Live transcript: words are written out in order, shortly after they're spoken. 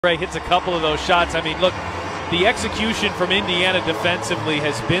Gray hits a couple of those shots. I mean, look, the execution from Indiana defensively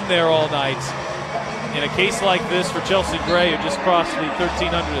has been there all night. In a case like this for Chelsea Gray, who just crossed the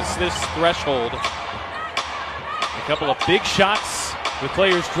 1,300 assist threshold. A couple of big shots with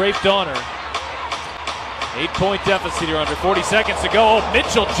players draped on her. 8-point deficit here under 40 seconds to go. Oh,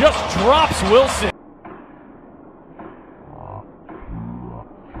 Mitchell just drops Wilson.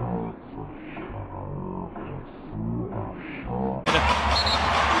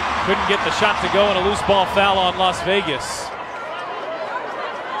 Couldn't get the shot to go, and a loose ball foul on Las Vegas.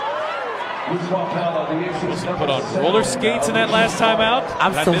 Wilson put on roller skates in that last time out. I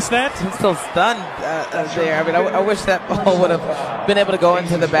missed that? I'm still stunned there. I mean, I wish that ball would have been able to go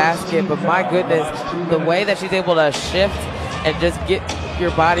into the basket, but my goodness, the way that she's able to shift and just get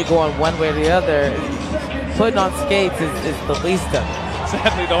your body going one way or the other, putting on skates is the least of it.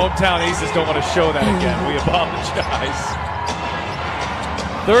 Sadly, the hometown Aces don't want to show that again. We apologize.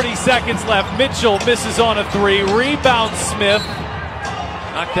 30 seconds left. Mitchell misses on a three. Rebound Smith.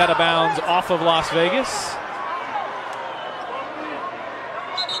 Knocked out of bounds off of Las Vegas.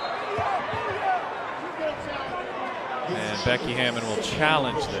 And Becky Hammond will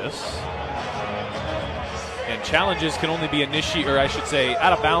challenge this. And challenges can only be initiated, or I should say,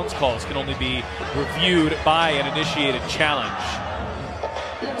 out of bounds calls can only be reviewed by an initiated challenge.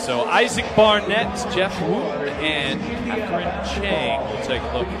 So Isaac Barnett, Jeff Wooten, and Catherine Chang will take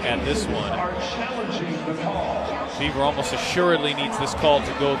a look at this one. Fever almost assuredly needs this call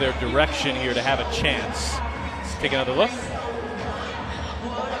to go their direction here to have a chance. Let's take another look.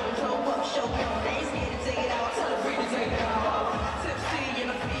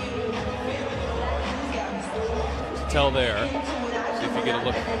 To tell there. See if you get a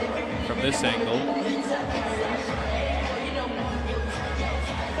look from this angle.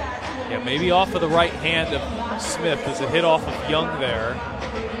 Yeah, maybe off of the right hand of Smith. There's a hit off of Young there.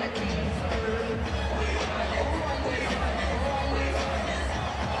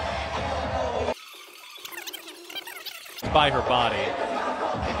 By her body.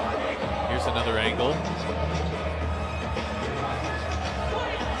 Here's another angle.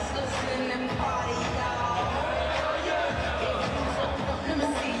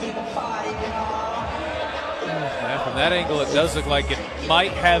 From that angle, it does look like it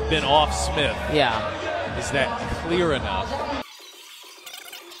might have been off Smith. Yeah. Is that clear enough?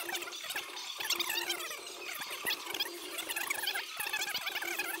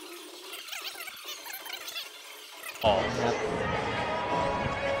 Oh.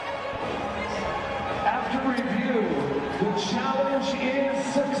 After review, the challenge is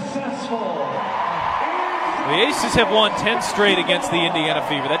successful. The Aces have won 10 straight against the Indiana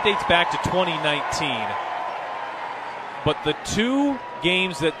Fever. That dates back to 2019. But the two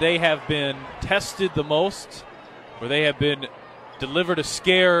games that they have been tested the most, where they have been delivered a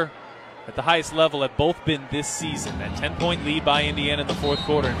scare at the highest level, have both been this season. That 10-point lead by Indiana in the fourth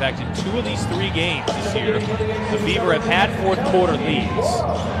quarter. In fact, in two of these three games this year, the Fever have had fourth quarter leads.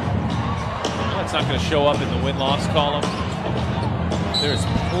 Well, that's not going to show up in the win-loss column. There's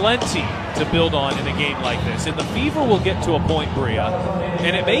plenty to build on in a game like this. And the Fever will get to a point, Bria,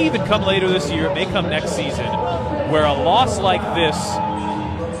 and it may even come later this year, it may come next season, where a loss like this,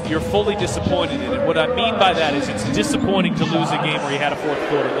 you're fully disappointed in it. What I mean by that is it's disappointing to lose a game where you had a fourth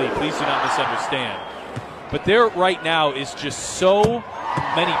quarter lead. Please do not misunderstand. But there right now is just so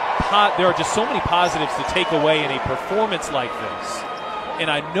many, there are just so many positives to take away in a performance like this. And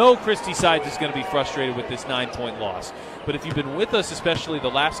I know Christy Sides is going to be frustrated with this 9-point loss. But if you've been with us, especially the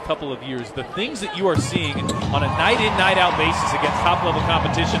last couple of years, the things that you are seeing on a night-in, night-out basis against top-level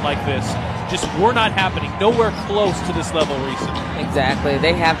competition like this just were not happening. Nowhere close to this level recently. Exactly.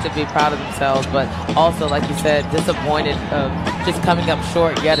 They have to be proud of themselves, but also, like you said, disappointed of just coming up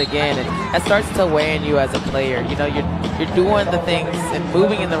short yet again. And that starts to weigh on you as a player. You know, you're doing the things and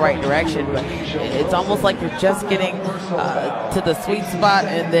moving in the right direction, but it's almost like you're just getting to the sweet spot,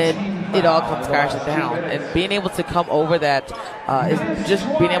 and then it all comes crashing down. And being able to come over that is just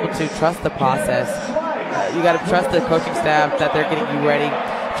being able to trust the process. You got to trust the coaching staff that they're getting you ready.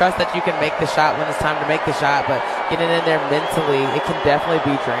 Trust that you can make the shot when it's time to make the shot, but getting in there mentally, it can definitely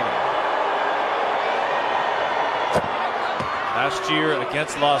be draining. Last year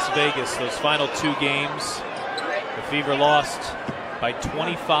against Las Vegas, those final two games, the Fever lost by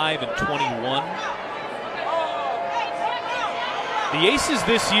 25 and 21. The Aces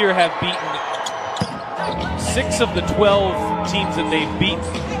this year have beaten 6 of the 12 teams that they've beaten.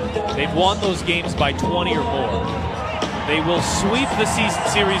 They've won those games by 20 or more. They will sweep the season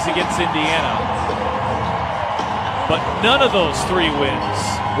series against Indiana, but none of those 3 wins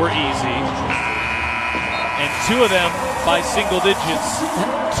were easy, and 2 of them by single digits.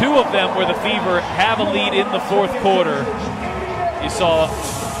 2 of them where the Fever have a lead in the fourth quarter. You saw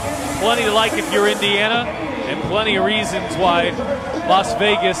plenty to like if you're Indiana, and plenty of reasons why Las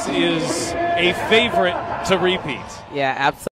Vegas is a favorite to repeat. Yeah, absolutely.